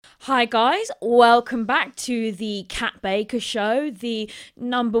Hi guys, welcome back to the Kat Baker Show, the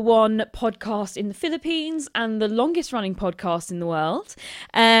 #1 podcast in the Philippines and the longest running podcast in the world.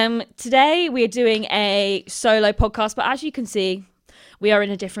 Today we're doing a solo podcast, but as you can see, we are in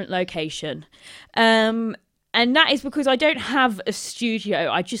a different location. And that is because I don't have a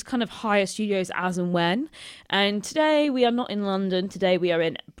studio. I just kind of hire studios as and when. And today we are not in London. Today we are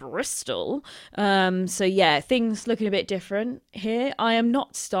in Bristol. So yeah, things looking a bit different here. I am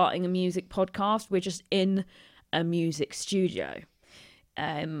not starting a music podcast. We're just in a music studio.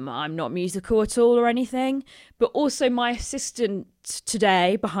 I'm not musical at all or anything. But also my assistant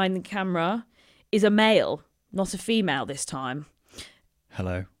today behind the camera is a male, not a female this time.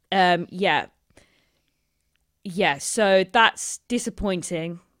 Hello. Yeah, so that's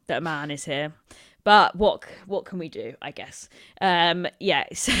disappointing that a man is here. But what can we do, I guess? Have you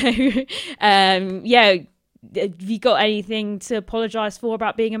got anything to apologise for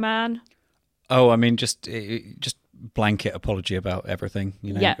about being a man? Oh, I mean, just blanket apology about everything,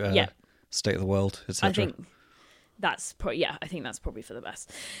 you know, state of the world, etc. I think that's probably for the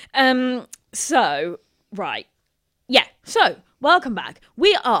best. So welcome back.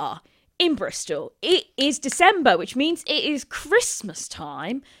 We are in Bristol. It is December, which means it is Christmas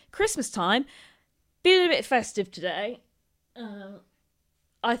time. Feeling a bit festive today.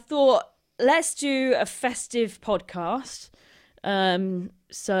 I thought, let's do a festive podcast.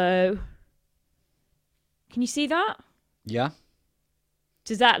 So, can you see that? Yeah.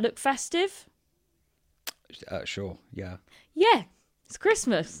 Does that look festive? Sure. Yeah. Yeah, it's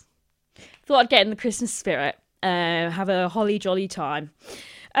Christmas. Thought I'd get in the Christmas spirit. Have a holly jolly time.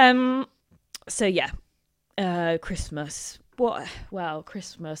 Christmas.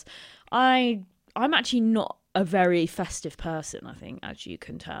 Christmas. I'm actually not a very festive person, I think, as you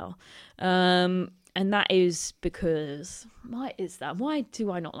can tell. And that is because, why is that? Why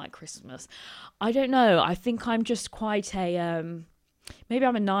do I not like Christmas? I don't know. I think I'm just quite a, maybe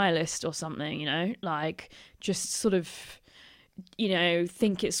I'm a nihilist or something, you know, like just sort of, you know,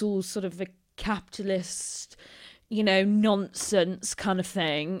 think it's all sort of a capitalist, you know, nonsense kind of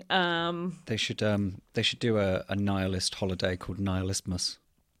thing. They should do a nihilist holiday called Nihilismus.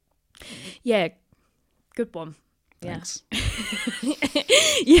 Yeah, good one. Thanks.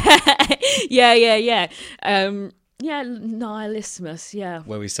 Yeah. Nihilismus, yeah.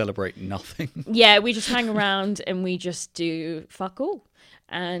 Where we celebrate nothing. Yeah, we just hang around and we just do fuck all.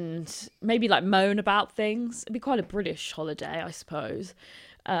 And maybe like moan about things. It'd be quite a British holiday, I suppose.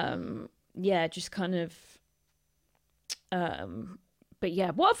 Just kind of... but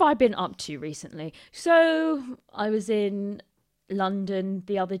yeah, what have I been up to recently? So I was in London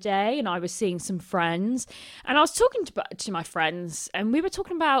the other day and I was seeing some friends and I was talking to my friends and we were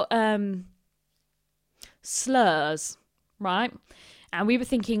talking about slurs, right? And we were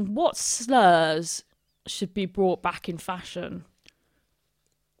thinking, what slurs should be brought back in fashion?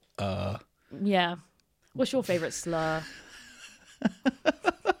 Yeah. What's your favourite slur?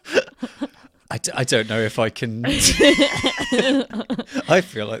 I don't know if I can. I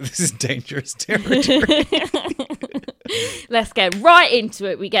feel like this is dangerous territory. Let's get right into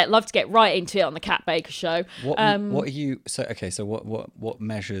it. Love to get right into it on the Kat Baker Show. What are you? So what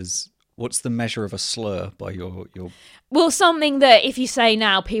measures? What's the measure of a slur by your? Well, something that if you say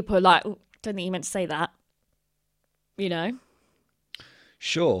now, people are like, oh, don't think you meant to say that. You know.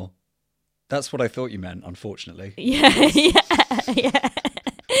 Sure, that's what I thought you meant. Unfortunately. Yeah.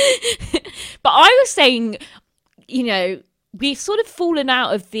 But I was saying, you know, we've sort of fallen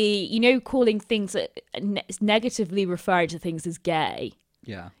out of the, you know, calling things negatively referring to things as gay.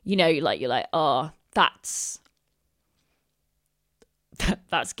 Yeah. You know, you're like, oh, that's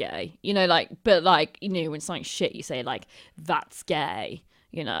gay. You know, like, but like, you know, when something's shit, you say like, that's gay,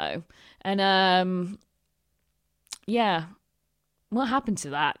 you know. And, yeah. What happened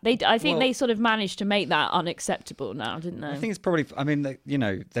to that? I think they sort of managed to make that unacceptable now, didn't they? I think it's probably. I mean, you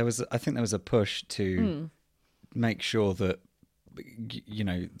know, there was a push to make sure that, you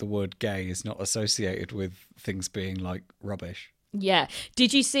know, the word gay is not associated with things being like rubbish. Yeah.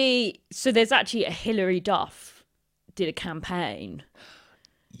 Did you see? So there's actually a Hilary Duff did a campaign.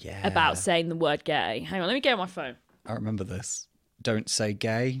 Yeah. About saying the word gay. Hang on, let me get on my phone. I remember this. Don't say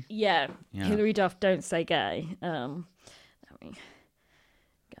gay. Yeah. Hilary Duff, don't say gay. Let me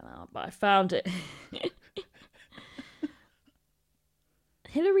get out, but I found it.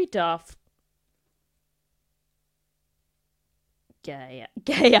 Hilary Duff, gay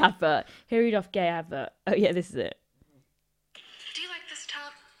advert. Hilary Duff, gay advert. Oh yeah, this is it. Do you like this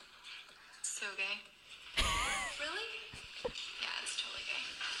top? So gay. Really? Yeah, it's totally gay.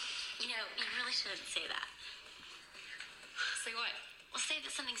 You know, you really shouldn't say that. Say what? Well, say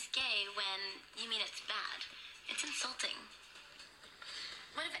that something's gay when you mean it's bad? It's insulting.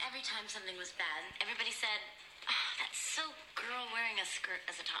 What if every time something was bad, everybody said, oh, that's so girl wearing a skirt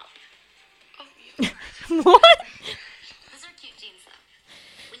as a top? Oh, you are. What? Those are cute jeans, though.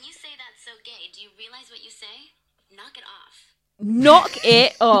 When you say that's so gay, do you realize what you say? Knock it off. Knock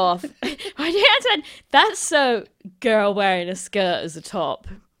it off. I think I said, that's so girl wearing a skirt as a top.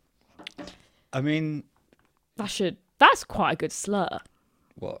 I mean, That's quite a good slur.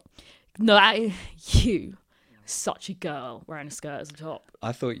 what? No, you, such a girl wearing a skirt as a top.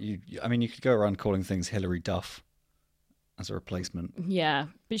 I thought you could go around calling things Hillary Duff as a replacement. Yeah,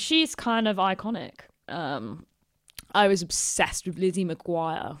 but she's kind of iconic. I was obsessed with Lizzie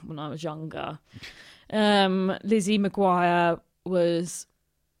McGuire when I was younger. Lizzie McGuire was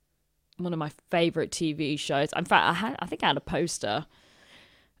one of my favourite TV shows. In fact, I think I had a poster.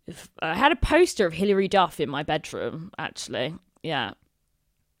 I had a poster of Hilary Duff in my bedroom, actually. Yeah.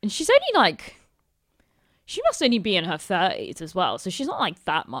 And she's only she must only be in her 30s as well. So she's not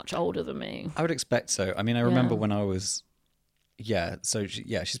that much older than me. I would expect so. I mean, I remember when I was,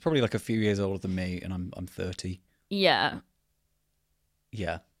 she's probably a few years older than me, and I'm 30. Yeah.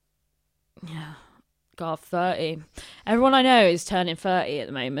 Yeah. Yeah. God, 30. Everyone I know is turning 30 at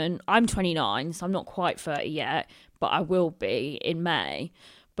the moment. I'm 29, so I'm not quite 30 yet, but I will be in May.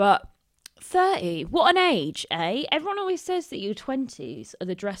 But 30, what an age, eh? Everyone always says that your 20s are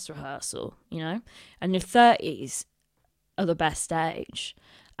the dress rehearsal, and your 30s are the best age.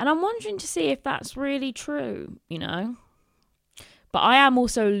 And I'm wondering to see if that's really true, But I am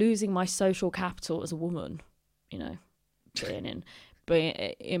also losing my social capital as a woman, being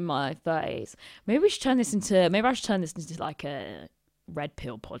in my 30s. Maybe I should turn this into a red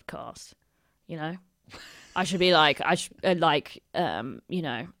pill podcast, I should be I'm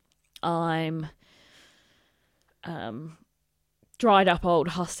dried up old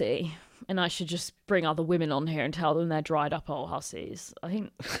hussy, and I should just bring other women on here and tell them they're dried up old hussies. I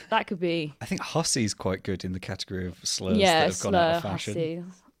think that could be. I think hussy's quite good in the category of slurs Yeah, that have gone out of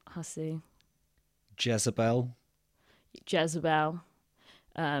fashion. Hussy. Jezebel.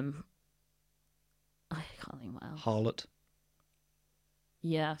 I can't think what else. Harlot.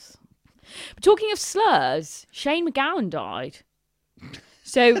 Yes. But talking of slurs, Shane McGowan died.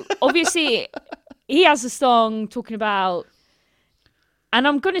 So obviously he has a song talking about, and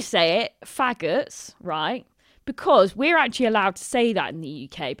I'm going to say it, faggots, right? Because we're actually allowed to say that in the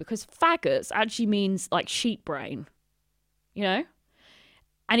UK, because faggots actually means sheep brain, And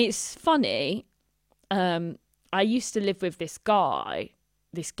it's funny. I used to live with this gay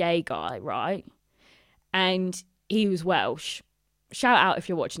guy, right? And he was Welsh. Shout out if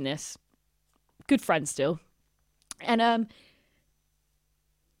you're watching this. Good friend still. And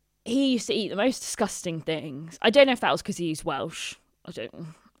he used to eat the most disgusting things. I don't know if that was because he's Welsh. I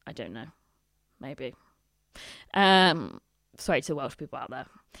don't know. Maybe. Sorry to Welsh people out there.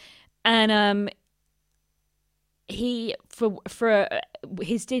 And he for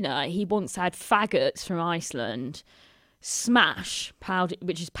his dinner, he once had faggots from Iceland,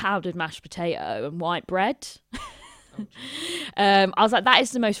 which is powdered mashed potato and white bread. I was like, that is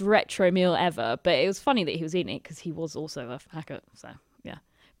the most retro meal ever. But it was funny that he was eating it because he was also a faggot. So yeah,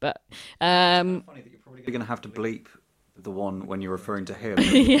 but funny that you're probably going to have to bleep the one when you're referring to him.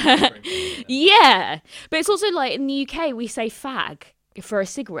 yeah. But it's also in the UK we say fag for a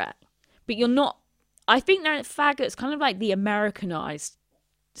cigarette, but you're not. I think that faggot's kind of the Americanized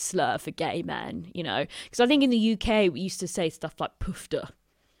slur for gay men, because I think in the UK we used to say stuff like poofter.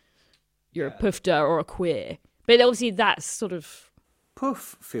 You're a poofter or a queer. But obviously that's sort of...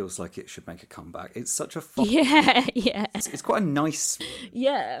 Poof feels like it should make a comeback. It's such a fun... Yeah. It's quite a nice...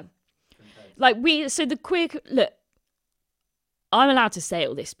 Yeah. So the queer... Look, I'm allowed to say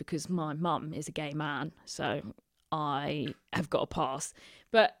all this because my mum is a gay man, so I have got a pass.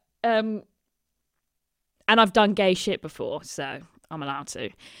 But, and I've done gay shit before, so I'm allowed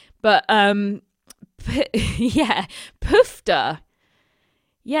to. But, yeah, poofter.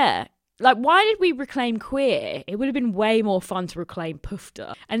 Yeah. Why did we reclaim queer? It would have been way more fun to reclaim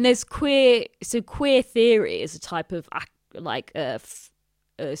poofter. And there's queer theory is a type of a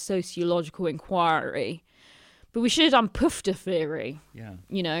sociological inquiry. But we should have done poofter theory. Yeah.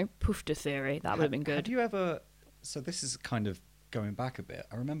 Poofter theory. That would have been good. Have you ever... So this is kind of going back a bit.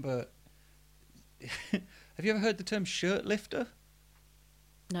 I remember... Have you ever heard the term shirt lifter?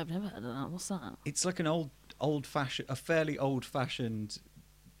 No, I've never heard of that. What's that? It's like an fairly old-fashioned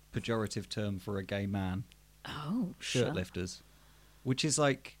pejorative term for a gay man. Oh, shirt lifters. Which is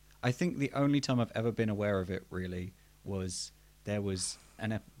I think the only time I've ever been aware of it really was there was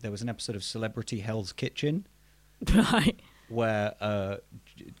an episode of Celebrity Hell's Kitchen. Right. where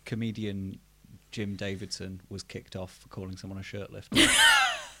comedian Jim Davidson was kicked off for calling someone a shirt lifter.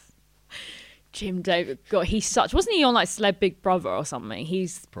 Jim David, God, he's such. Wasn't he on like Celeb Big Brother or something?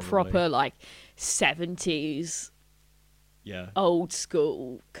 He's Probably. proper like 70s Yeah. old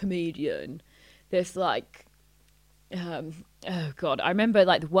school comedian. There's like, oh God, I remember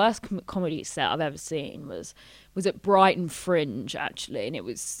like the worst comedy set I've ever seen was at Brighton Fringe actually, and it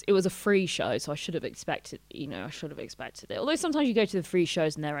was a free show, so I should have expected it. Although sometimes you go to the free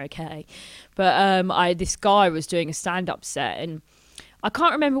shows and they're okay, but this guy was doing a stand-up set and I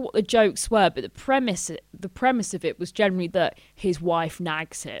can't remember what the jokes were, but the premise of it was generally that his wife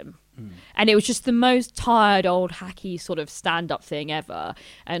nags him. And it was just the most tired old hacky sort of stand-up thing ever,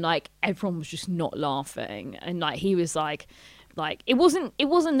 and like everyone was just not laughing, and like he was like it wasn't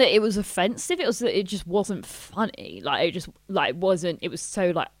that it was offensive, it was that it just wasn't funny, like it just like wasn't, it was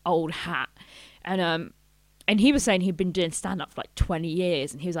so like old hat. And he was saying he'd been doing stand-up for like 20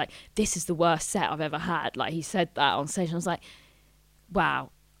 years, and he was like, this is the worst set I've ever had. Like he said that on stage, and I was like,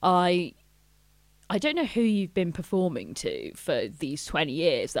 wow, I don't know who you've been performing to for these 20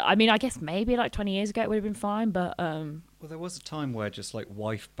 years. I mean, I guess maybe like 20 years ago it would have been fine, but... Well, there was a time where just like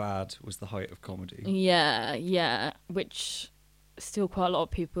wife bad was the height of comedy. Yeah, which still quite a lot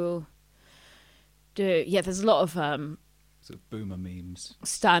of people do. Yeah, there's a lot of... sort of boomer memes.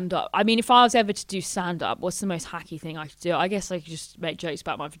 Stand-up. I mean, if I was ever to do stand-up, what's the most hacky thing I could do? I guess I could just make jokes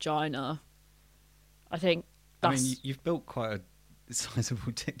about my vagina. I think that's... I mean, you've built quite a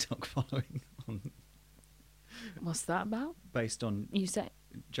sizable TikTok following on... What's that about? Based on you say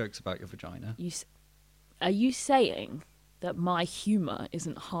jokes about your vagina. Are you saying that my humour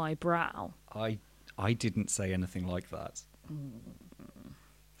isn't highbrow? I didn't say anything like that. I'm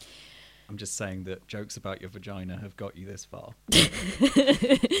just saying that jokes about your vagina have got you this far.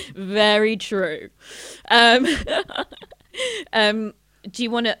 Very true. Do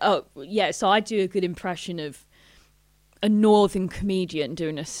you want to... Oh, yeah, so I do a good impression of a northern comedian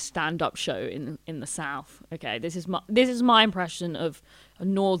doing a stand-up show in the South. Okay, this is my impression of a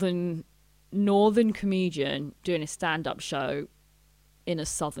northern comedian doing a stand-up show in a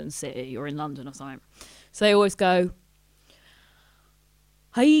southern city or in London or something. So they always go,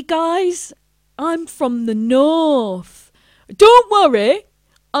 "Hey guys, I'm from the north. Don't worry,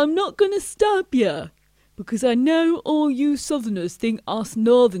 I'm not gonna stab you. Because I know all you southerners think us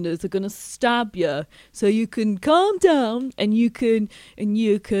northerners are going to stab you. So you can calm down and you can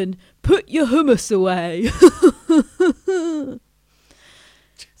put your hummus away."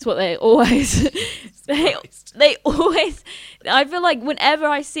 That's what they always... they always... I feel like whenever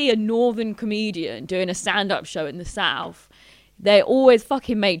I see a northern comedian doing a stand-up show in the South, they always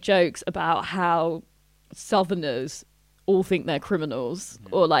fucking make jokes about how southerners all think they're criminals. Yeah.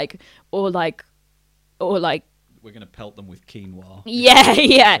 Or like we're going to pelt them with quinoa.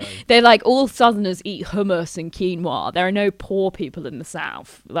 Yeah. They're like, all southerners eat hummus and quinoa. There are no poor people in the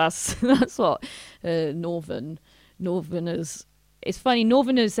South. That's what northerners... It's funny,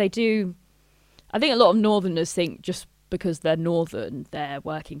 northerners, they do... I think a lot of northerners think just because they're northern, they're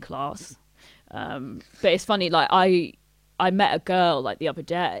working class. But it's funny, like, I met a girl, like, the other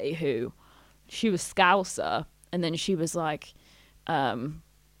day who... She was Scouser, and then she was like...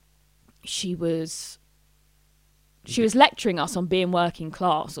 She was lecturing us on being working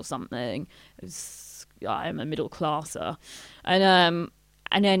class or something. I'm a middle classer, and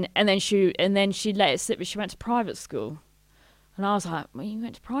then she let it slip, but she went to private school, and I was like, "Well, you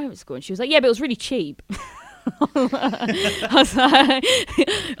went to private school?" And she was like, "Yeah, but it was really cheap." I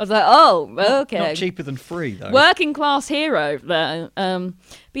was like, "Oh, okay." Not cheaper than free though. Working class hero there. But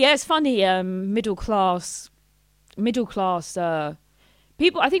yeah, it's funny. Middle class.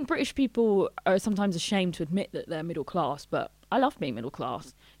 People, I think British people are sometimes ashamed to admit that they're middle class, but I love being middle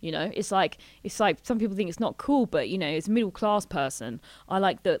class. You know, it's like some people think it's not cool, but you know, as a middle class person, I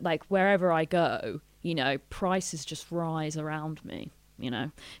like that. Like wherever I go, you know, prices just rise around me. You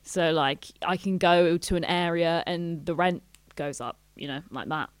know, so like I can go to an area and the rent goes up. You know, like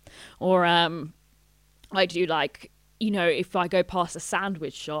that. Or I do like. You know, if I go past a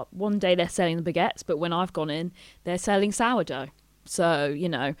sandwich shop, one day they're selling the baguettes, but when I've gone in, they're selling sourdough. So, you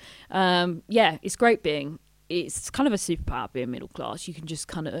know, yeah, it's great it's kind of a superpower being middle class. You can just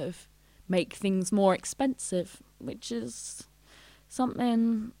kind of make things more expensive, which is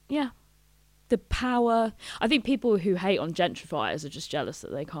something, yeah. The power. I think people who hate on gentrifiers are just jealous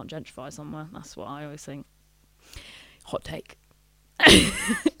that they can't gentrify somewhere. That's what I always think. Hot take.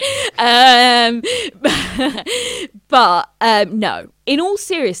 But no, in all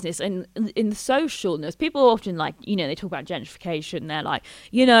seriousness and in the socialness, people often like, they talk about gentrification. They're like,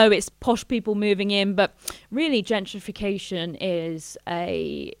 it's posh people moving in. But really, gentrification is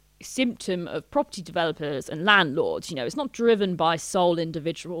a symptom of property developers and landlords. It's not driven by sole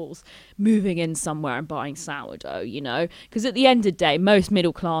individuals moving in somewhere and buying sourdough, because at the end of the day, most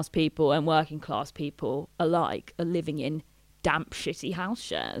middle class people and working class people alike are living in damp, shitty house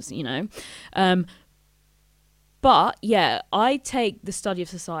shares, But yeah, I take the study of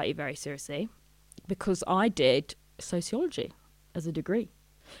society very seriously because I did sociology as a degree.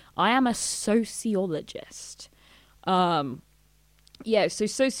 I am a sociologist. So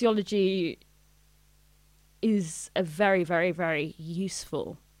sociology is a very, very, very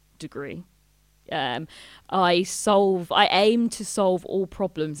useful degree. I aim to solve all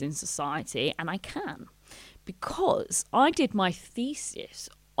problems in society, and I can, because I did my thesis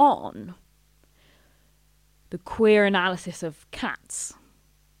on the queer analysis of cats.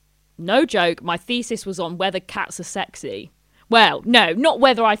 No joke, my thesis was on whether cats are sexy. Well, no, not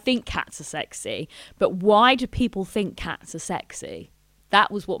whether I think cats are sexy, but why do people think cats are sexy?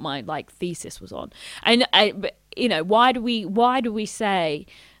 That was what my thesis was on. And why do we say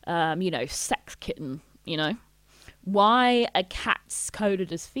sex kitten, Why are cats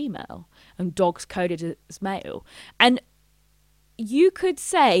coded as female and dogs coded as male? And you could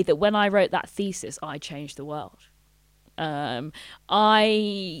say that when I wrote that thesis, I changed the world.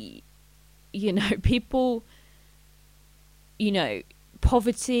 People,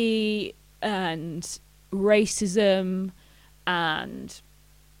 poverty and racism and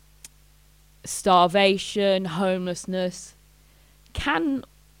starvation, homelessness can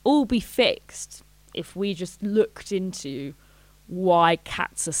all be fixed if we just looked into why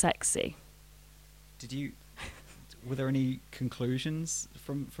cats are sexy. Were there any conclusions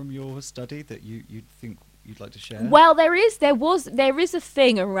from your study that you think you'd like to share? Well, there is a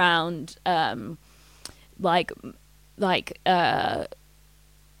thing around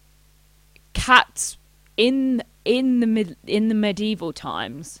cats in the medieval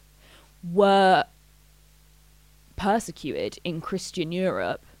times were persecuted in Christian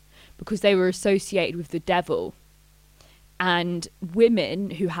Europe because they were associated with the devil, and women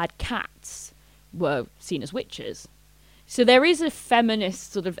who had cats were seen as witches. So there is a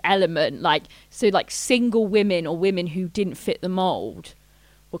feminist sort of element, single women or women who didn't fit the mold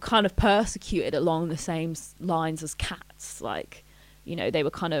were kind of persecuted along the same lines as cats. They were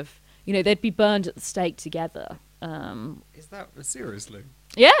kind of, they'd be burned at the stake together. Is that seriously?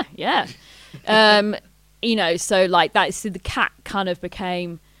 Yeah. So the cat kind of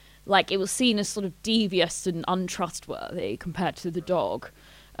became, it was seen as sort of devious and untrustworthy compared to the dog.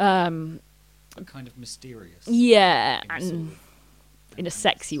 Kind of mysterious. Yeah, and in a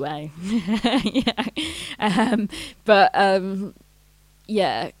sexy way. Yeah. But so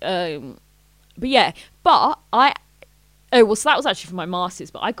that was actually for my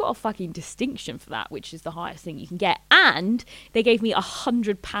masters, but I got a fucking distinction for that, which is the highest thing you can get, and they gave me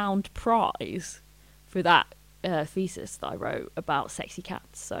 £100 prize for that thesis that I wrote about sexy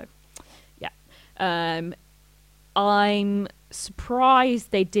cats. So yeah, I'm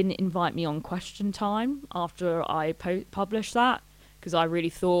surprised they didn't invite me on Question Time after I published that, because I really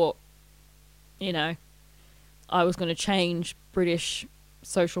thought, I was going to change British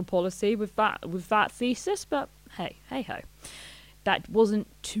social policy with that thesis, but hey ho, that wasn't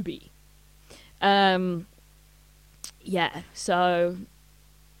to be. So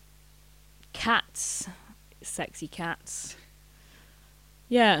cats, sexy cats.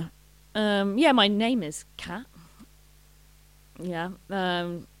 My name is Cat. Yeah.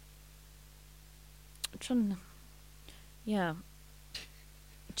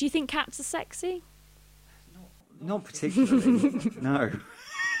 Do you think cats are sexy? Not particularly. No.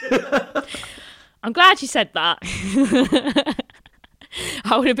 I'm glad you said that.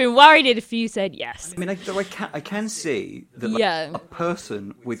 I would have been worried if you said yes. I mean, I can see that a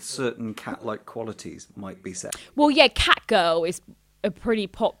person with certain cat-like qualities might be sexy. Well, yeah, Catgirl is a pretty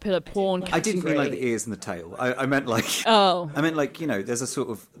popular porn category. I didn't mean the ears and the tail. I meant Oh. I meant there's a sort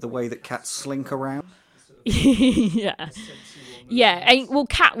of the way that cats slink around. Yeah. Yeah. Well,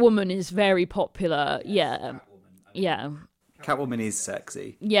 Catwoman is very popular. Yeah. Yeah. Catwoman is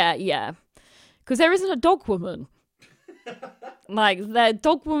sexy. Yeah. Because there isn't a dog woman. The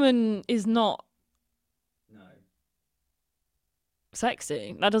dog woman is not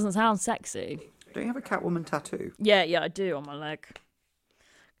sexy. That doesn't sound sexy. Don't you have a Catwoman tattoo? Yeah, I do on my leg.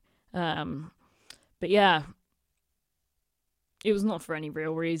 But yeah, it was not for any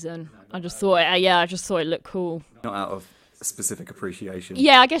real reason. I just thought it looked cool. Not out of specific appreciation.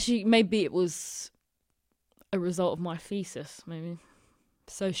 Yeah, I guess maybe it was a result of my thesis, maybe.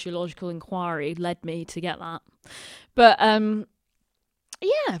 Sociological inquiry led me to get that. But,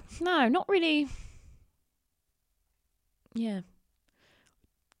 yeah, no, not really. Yeah.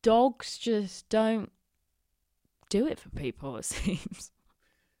 Dogs just don't do it for people, it seems.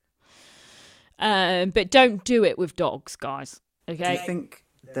 But don't do it with dogs, guys. Okay? Do you think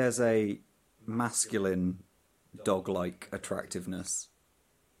there's a masculine dog-like attractiveness?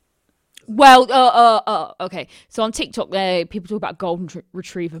 Well, okay. So on TikTok, there people talk about golden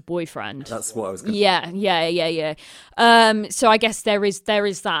retriever boyfriend. That's what I was going to Yeah. So I guess there is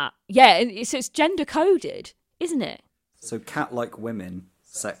that. Yeah, so it's gender coded, isn't it? So cat-like women,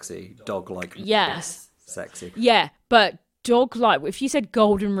 sexy. Dog-like Yes. sexy. Yeah, but dog-like. If you said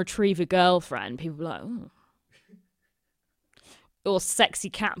golden retriever girlfriend, people are like, ooh. Or sexy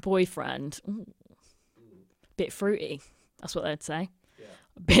cat boyfriend. Ooh. Bit fruity. That's what they'd say.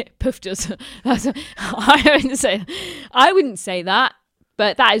 A bit puffed us. I wouldn't say that,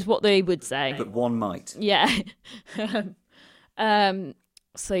 but that is what they would say. But one might. Yeah.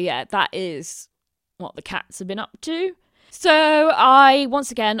 So yeah, that is what the cats have been up to. So I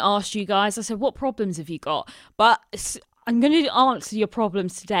once again asked you guys, I said, what problems have you got? But I'm going to answer your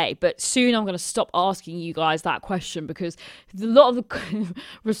problems today, but soon I'm going to stop asking you guys that question because a lot of the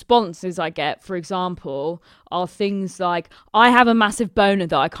responses I get, for example, are things like, I have a massive boner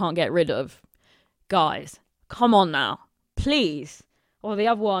that I can't get rid of. Guys, come on now, please. Or the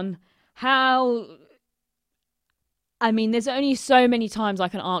other one, there's only so many times I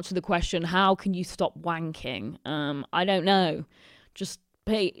can answer the question, how can you stop wanking? I don't know. Just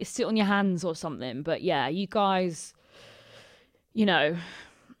sit on your hands or something. But yeah, you guys,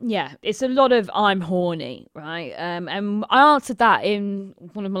 it's a lot of I'm horny, right? And I answered that in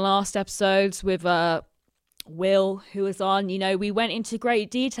one of my last episodes with Will, who was on. We went into great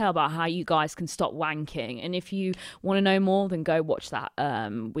detail about how you guys can stop wanking. And if you want to know more, then go watch that.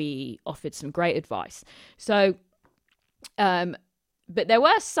 We offered some great advice. So... but there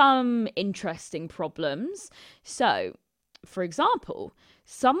were some interesting problems. So, for example,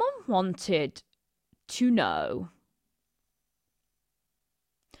 someone wanted to know,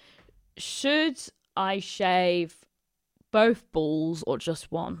 should I shave both balls or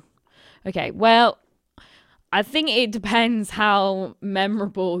just one? Okay, well, I think it depends how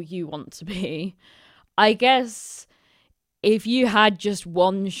memorable you want to be. I guess if you had just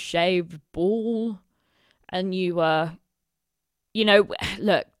one shaved ball and you were...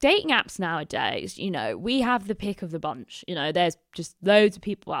 look, dating apps nowadays, we have the pick of the bunch. There's just loads of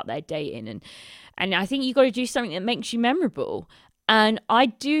people out there dating. And I think you got to do something that makes you memorable. And I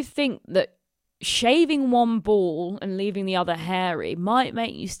do think that shaving one ball and leaving the other hairy might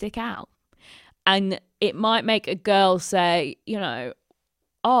make you stick out. And it might make a girl say,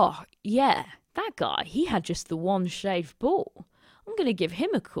 oh, yeah, that guy, he had just the one shaved ball. I'm going to give him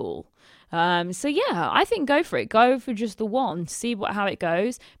a call. So yeah, I think go for it. Go for just the one. See how it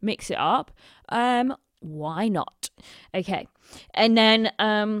goes. Mix it up. Why not? Okay. And then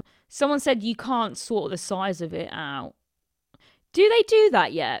someone said you can't sort the size of it out. Do they do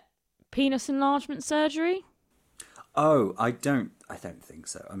that yet? Penis enlargement surgery? Oh, I don't think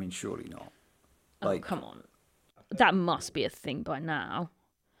so. I mean, surely not. Oh, come on. That must be a thing by now.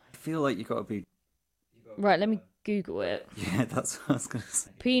 I feel like you got to be... Right, let me Google it. Yeah, that's what I was going to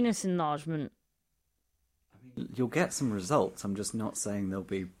say. Penis enlargement. You'll get some results. I'm just not saying they'll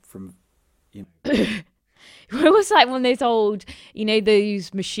be from, It was like one of those old,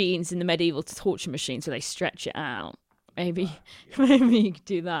 those machines in the medieval torture machines where they stretch it out. Maybe you could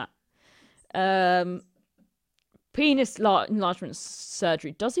do that. Penis enlargement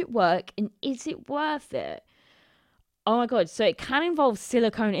surgery. Does it work? And is it worth it? Oh my God. So it can involve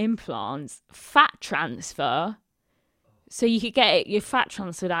silicone implants, fat transfer. So you could get your fat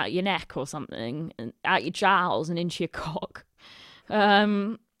transferred out your neck or something, and out your jowls and into your cock.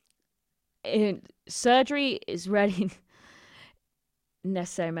 Surgery is ready.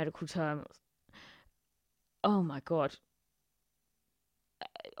 Necessary medical terms. Oh my God.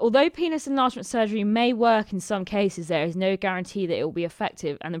 Although penis enlargement surgery may work in some cases, there is no guarantee that it will be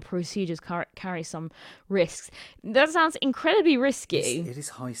effective, and the procedures carry some risks. That sounds incredibly risky. It is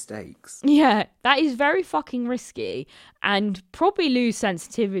high stakes. Yeah, that is very fucking risky, and probably lose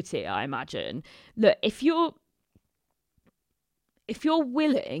sensitivity, I imagine. Look, if you're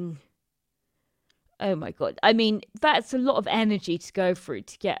willing, oh my God, I mean, that's a lot of energy to go through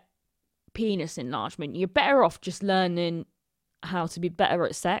to get penis enlargement. You're better off just learning how to be better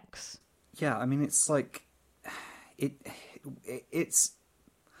at sex. Yeah, I mean, it's like it's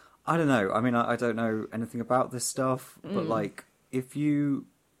I don't know. I mean, I don't know anything about this stuff, but like if you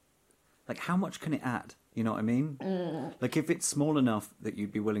like, how much can it add? You know what I mean? Like, if it's small enough that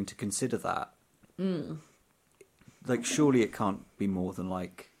you'd be willing to consider that, like, surely it can't be more than,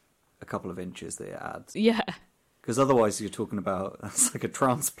 like, a couple of inches that it adds. Yeah. Because otherwise you're talking about, that's like a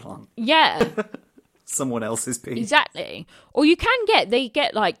transplant. Yeah. Someone else's piece. Exactly. Or you can get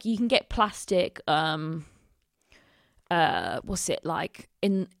plastic, what's it, like,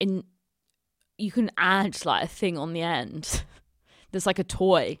 in you can add, like, a thing on the end. There's, like, a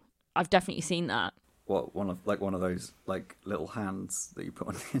toy. I've definitely seen that. What, one of those, like, little hands that you put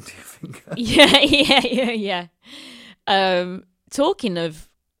on the end of your finger? Yeah. Talking of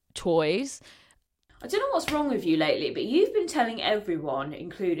toys, I don't know what's wrong with you lately, but you've been telling everyone,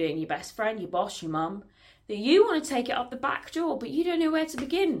 including your best friend, your boss, your mum, that you want to take it up the back door, but you don't know where to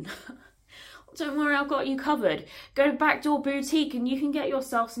begin. Don't worry, I've got you covered. Go to Backdoor Boutique and you can get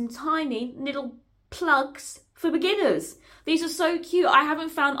yourself some tiny little plugs for beginners. These are so cute. I haven't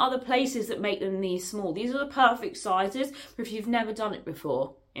found other places that make them these small. These are the perfect sizes for if you've never done it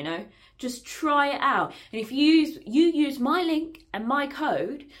before, you know. Just try it out. And if you use my link and my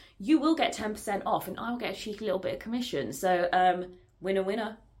code, you will get 10% off and I'll get a cheeky little bit of commission. So, winner,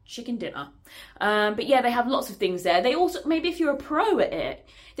 winner, chicken dinner. But yeah, they have lots of things there. They also, maybe if you're a pro at it,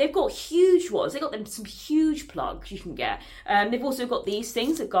 they've got huge ones. They've got them some huge plugs you can get. They've also got these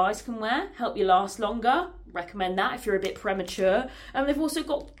things that guys can wear, help you last longer. Recommend that if you're a bit premature. They've also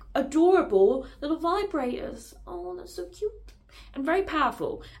got adorable little vibrators. Oh, that's so cute and very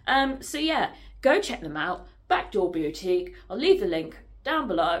powerful. So yeah, go check them out. Backdoor Boutique. I'll leave the link down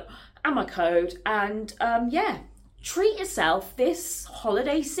below and my code. And yeah, treat yourself this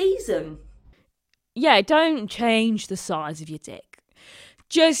holiday season. Yeah, don't change the size of your dick.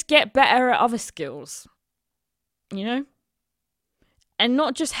 Just get better at other skills. You know? And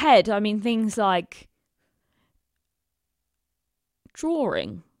not just head, I mean things like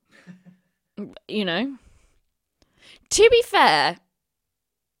drawing. You know? To be fair,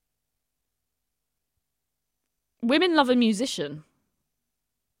 women love a musician.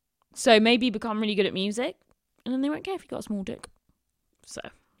 So maybe become really good at music and then they won't care if you got a small dick. So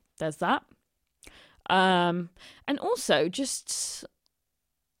there's that. And also just,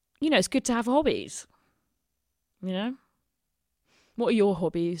 you know, it's good to have hobbies. You know? What are your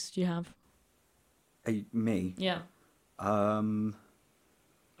hobbies do you have? Me? Yeah.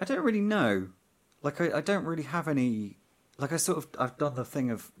 I don't really know. Like, I don't really have any... Like, I've done the thing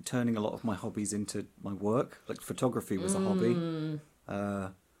of turning a lot of my hobbies into my work. Like, photography was a hobby.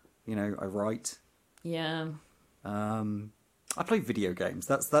 You know, I write. Yeah. I play video games.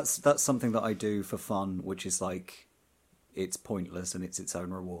 That's something that I do for fun, which is like, it's pointless and it's its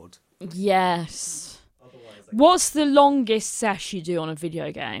own reward. Yes. What's the longest sesh you do on a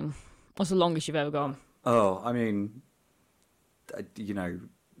video game? What's the longest you've ever gone? Oh, I mean, you know,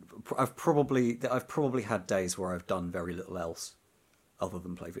 I've probably had days where I've done very little else other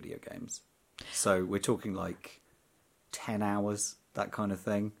than play video games. So we're talking like 10 hours, that kind of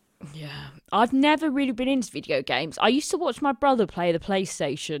thing. Yeah. I've never really been into video games. I used to watch my brother play the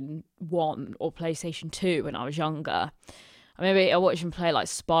PlayStation 1 or PlayStation 2 when I was younger. Maybe I watched him play like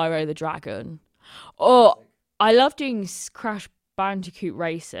Spyro the Dragon. Or I love doing Crash Bandicoot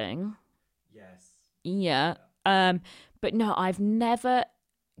Racing. Yes. Yeah. But no, I've never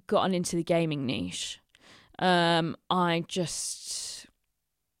gotten into the gaming niche. I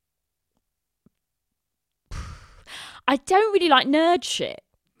don't really like nerd shit.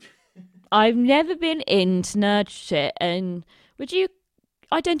 I've never been into nerd shit. And would you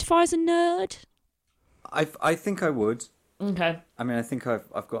identify as a nerd? I think I would. Okay. I mean, I think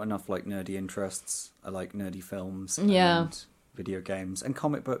I've got enough like nerdy interests. I like nerdy films Yeah. and video games and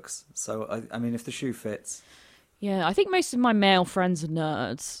comic books. So I mean, if the shoe fits. Yeah, I think most of my male friends are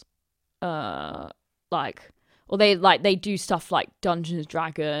nerds. They do stuff like Dungeons and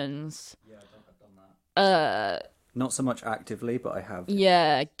Dragons. Yeah, I've done that. Not so much actively, but I have.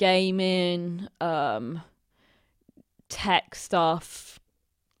 Yeah, gaming, tech stuff.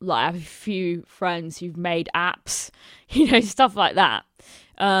 Like, I have a few friends who've made apps, you know, stuff like that.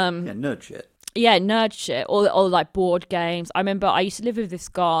 Yeah, nerd shit. Yeah, nerd shit. Or like board games. I remember I used to live with this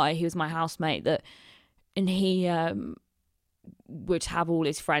guy, he was my housemate, and he would have all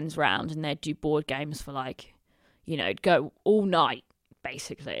his friends round and they'd do board games for like, you know, it'd go all night,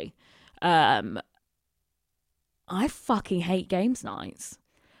 basically. I fucking hate games nights.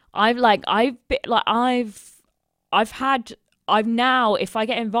 I've now, if I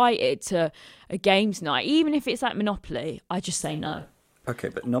get invited to a games night, even if it's like Monopoly, I just say no. Okay,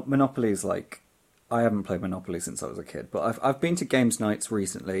 but Monopoly is like, I haven't played Monopoly since I was a kid, but I've been to games nights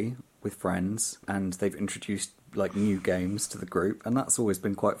recently with friends, and they've introduced like new games to the group, and that's always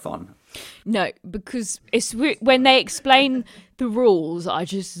been quite fun. No, because when they explain the rules, I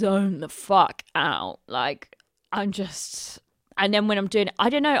just zone the fuck out. Like, I'm just... And then when I'm doing it, I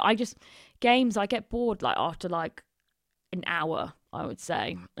don't know, games, I get bored, like, after, like, an hour, I would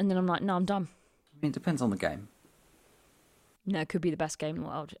say. And then I'm like, no, I'm done. I mean, it depends on the game. No, it could be the best game in the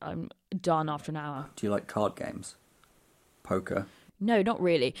world. I'm done after an hour. Do you like card games? Poker? No, not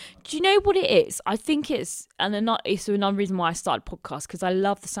really. Do you know what it is? I think it's another reason why I started podcasts, because I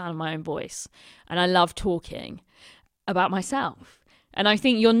love the sound of my own voice and I love talking about myself. And I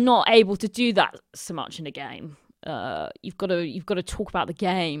think you're not able to do that so much in a game. You've got to talk about the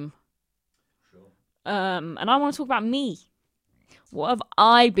game. Sure. And I want to talk about me. What have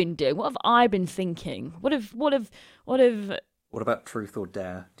I been doing? What have I been thinking? What about Truth or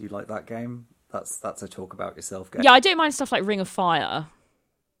Dare? Do you like that game? That's a talk about yourself game. Yeah, I don't mind stuff like Ring of Fire.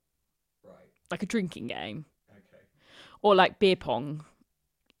 Right. Like a drinking game. Okay. Or like beer pong.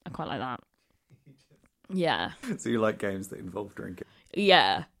 I quite like that. Yeah. So you like games that involve drinking?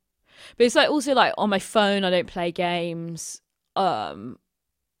 Yeah. But it's like also like on my phone I don't play games. I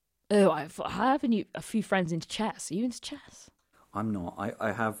have a few friends into chess. Are you into chess? I'm not.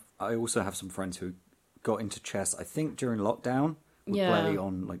 I also have some friends who got into chess, I think during lockdown. Would play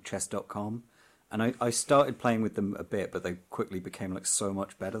on like chess.com. And I started playing with them a bit, but they quickly became like so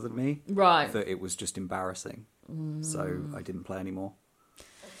much better than me. Right. That it was just embarrassing. So I didn't play anymore.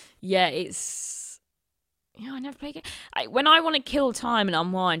 Yeah, I never play games. When I want to kill time and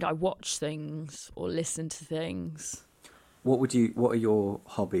unwind, I watch things or listen to things. What are your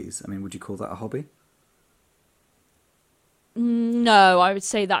hobbies? I mean, would you call that a hobby? No, I would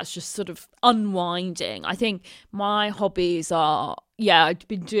say that's just sort of unwinding. I think my hobbies are, I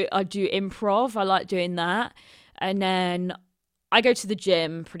do improv. I like doing that. And then I go to the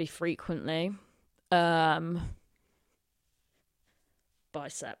gym pretty frequently. Bicep.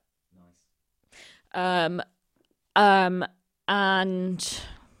 Nice. And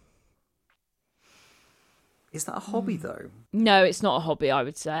is that a hobby though? No, it's not a hobby, I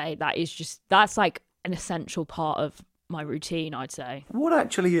would say. That's like an essential part of my routine, I'd say. What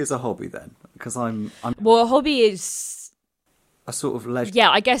actually is a hobby then? Because well, a hobby is a sort of leisure. Yeah,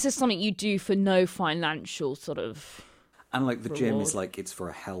 I guess it's something you do for no financial sort of. And like the reward. gym is like it's for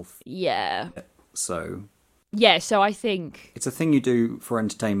a health. Yeah. So. Yeah, so I think it's a thing you do for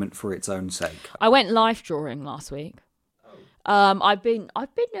entertainment for its own sake. I went life drawing last week. I've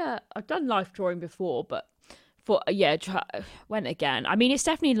done life drawing before, but went again. I mean, it's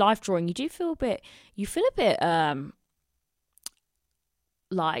definitely life drawing. You feel a bit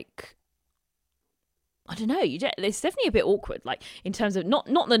like, I don't know. It's definitely a bit awkward, like in terms of not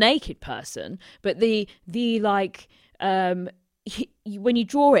the naked person, but the like when you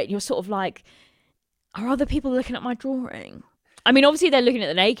draw it, you're sort of like, are other people looking at my drawing? I mean, obviously they're looking at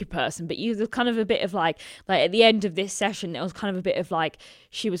the naked person, but there's kind of a bit of like at the end of this session, there was kind of a bit of like,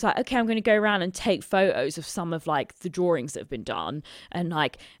 she was like, okay, I'm going to go around and take photos of some of like the drawings that have been done and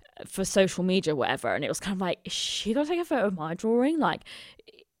like for social media or whatever. And it was kind of like, is she going to take a photo of my drawing? Like,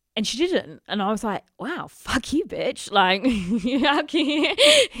 and she didn't. And I was like, wow, fuck you, bitch. Like,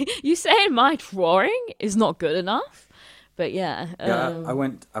 you saying my drawing is not good enough? But yeah. I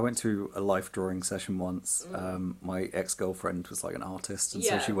went to a life drawing session once. My ex-girlfriend was like an artist, and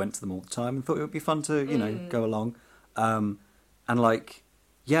so she went to them all the time and thought it would be fun to, go along. And like,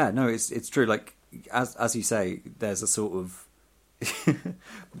 it's true. Like, as you say, there's a sort of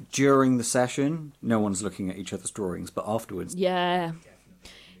during the session, no one's looking at each other's drawings, but afterwards, yeah.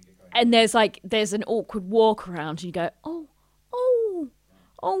 And there's an awkward walk around, and you go, oh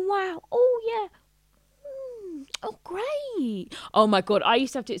wow, oh yeah. Oh, great. Oh, my God. I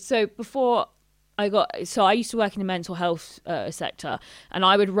used to have to... So, before I used to work in the mental health sector, and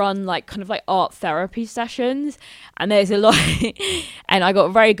I would run, like, kind of like art therapy sessions, and there's a lot... and I got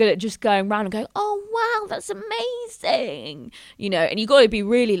very good at just going around and going, oh, wow, that's amazing. And you got to be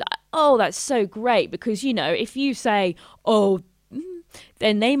really like, oh, that's so great, because, if you say, oh,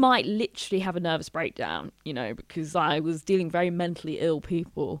 then they might literally have a nervous breakdown, because I was dealing very mentally ill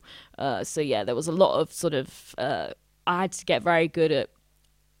people. There was a lot of sort of, I had to get very good at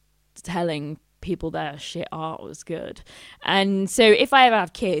telling people their shit art was good. And so if I ever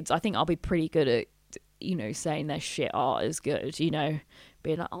have kids, I think I'll be pretty good at, saying their shit art is good, being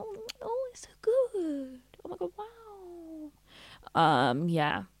like, oh, it's so good. Oh my God,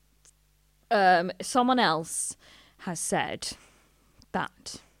 wow. Someone else has said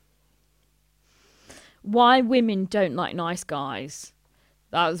that why women don't like nice guys.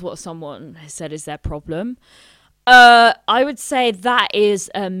 That was what someone has said is their problem. I would say that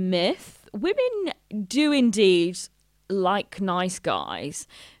is a myth. Women do indeed like nice guys,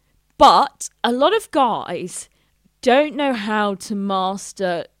 but a lot of guys don't know how to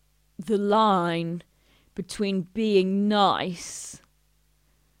master the line between being nice,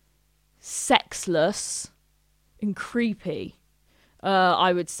 sexless, and creepy,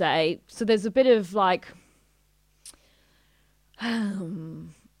 I would say. So there's a bit of like...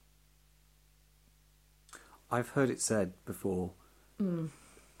 I've heard it said before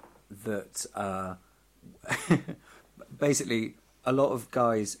that basically a lot of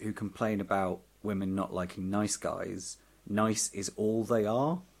guys who complain about women not liking nice guys, nice is all they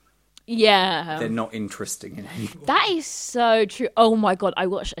are. Yeah. They're not interesting in any way. That is so true. Oh my God, I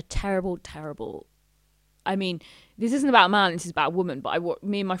watched a terrible... I mean, this isn't about a man, this is about a woman, but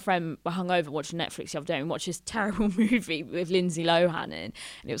me and my friend were hungover watching Netflix the other day and watched this terrible movie with Lindsay Lohan in, and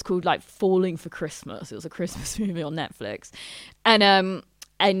it was called like Falling for Christmas. It was a Christmas movie on Netflix. And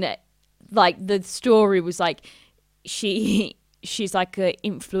like the story was like she's like an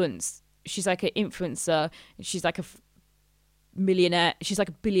influencer, she's like a millionaire, she's like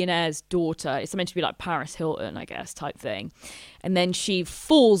a billionaire's daughter. It's meant to be like Paris Hilton, I guess, type thing. And then she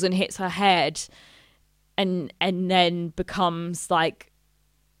falls and hits her head and then becomes like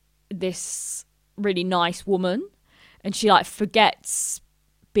this really nice woman, and she like forgets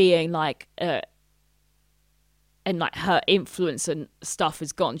being like and like her influence and stuff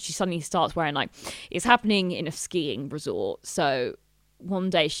is gone. She suddenly starts wearing like, it's happening in a skiing resort. So one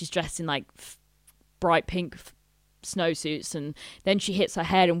day she's dressed in like bright pink snowsuits, and then she hits her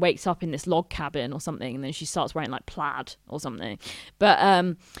head and wakes up in this log cabin or something, and then she starts wearing like plaid or something. But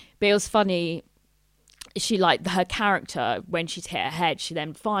it was funny. She like her character, when she's hit her head, she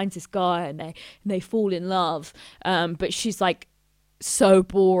then finds this guy and they fall in love. But she's like so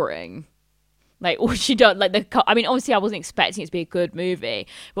boring. Like all she does, like I mean, obviously I wasn't expecting it to be a good movie,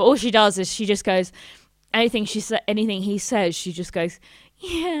 but all she does is she just goes, anything he says, she just goes,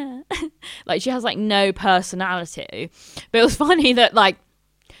 yeah. Like she has like no personality. But it was funny that like,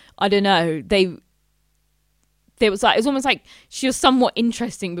 I don't know, it was almost like she was somewhat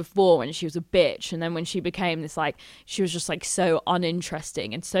interesting before when she was a bitch, and then when she became this like, she was just like so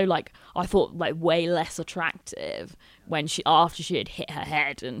uninteresting and so like, I thought like way less attractive when after she had hit her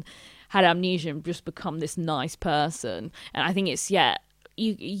head and had amnesia and just become this nice person. And I think it's,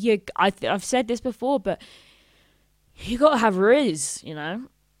 I've said this before, but you got to have riz, you know?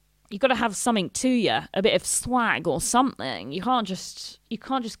 You got to have something to you, a bit of swag or something. You can't just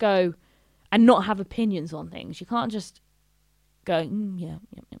go and not have opinions on things. You can't just go, yeah,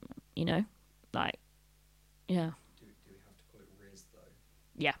 you know? Like, yeah. Do we have to call it riz, though?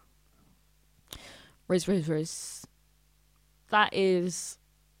 Yeah. Riz. That is...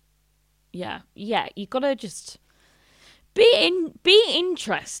 Yeah, you gotta just be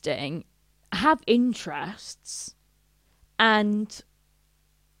interesting, have interests, and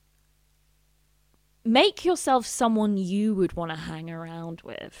make yourself someone you would want to hang around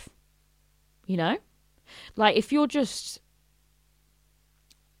with. You know? Like, if you're just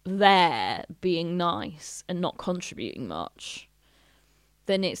there being nice and not contributing much,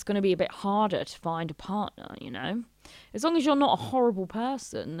 then it's going to be a bit harder to find a partner, you know? As long as you're not a horrible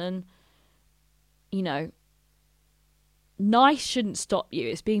person, then, you know, nice shouldn't stop you.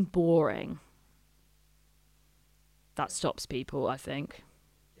 It's being boring that stops people, I think.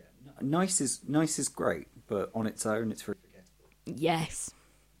 Yeah, nice is great, but on its own, it's very forgettable. Yes.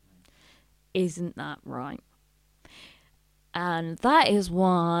 Isn't that right? And that is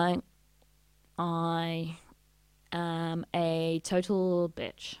why I am a total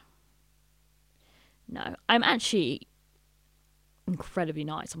bitch. No, I'm actually incredibly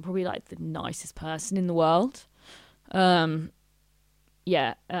nice. I'm probably like the nicest person in the world. Yeah,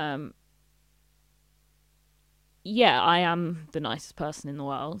 I am the nicest person in the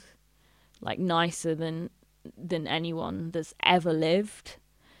world. Like, nicer than anyone that's ever lived.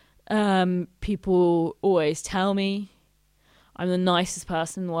 People always tell me I'm the nicest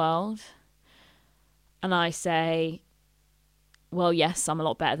person in the world. And I say, well, yes, I'm a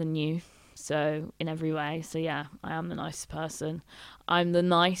lot better than you. So, in every way. So, yeah, I am the nicest person. I'm the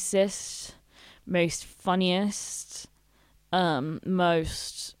nicest, most funniest,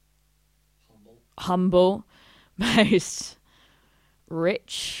 most humble, most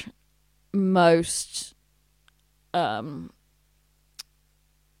rich, most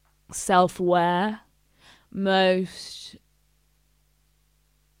self-aware, most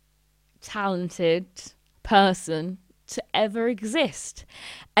talented person to ever exist.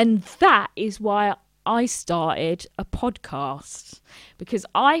 And that is why I started a podcast, because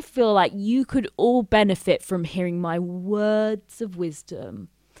I feel like you could all benefit from hearing my words of wisdom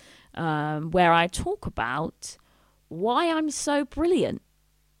where I talk about why I'm so brilliant.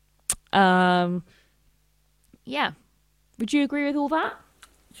 Yeah. Would you agree with all that?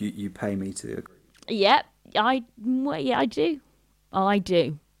 You pay me to agree. Yep. I do. I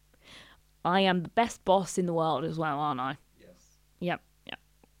do. I am the best boss in the world as well, aren't I? Yes. Yep.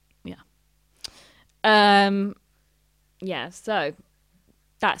 Yeah, so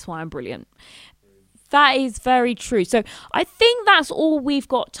that's why I'm brilliant. That is very true. So I think that's all we've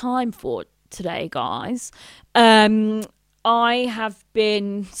got time for today, guys. I have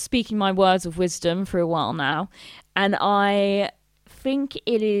been speaking my words of wisdom for a while now, and I think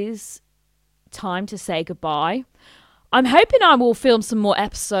it is time to say goodbye. I'm hoping I will film some more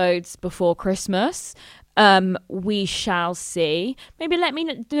episodes before Christmas. We shall see. Maybe let me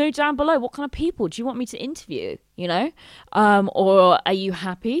know down below what kind of people do you want me to interview, you know? Or are you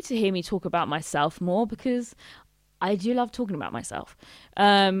happy to hear me talk about myself more? Because I do love talking about myself.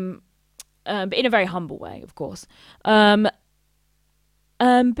 But in a very humble way, of course. But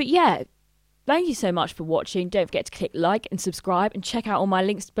yeah, thank you so much for watching. Don't forget to click like and subscribe and check out all my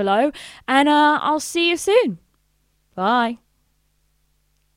links below. And I'll see you soon. Bye.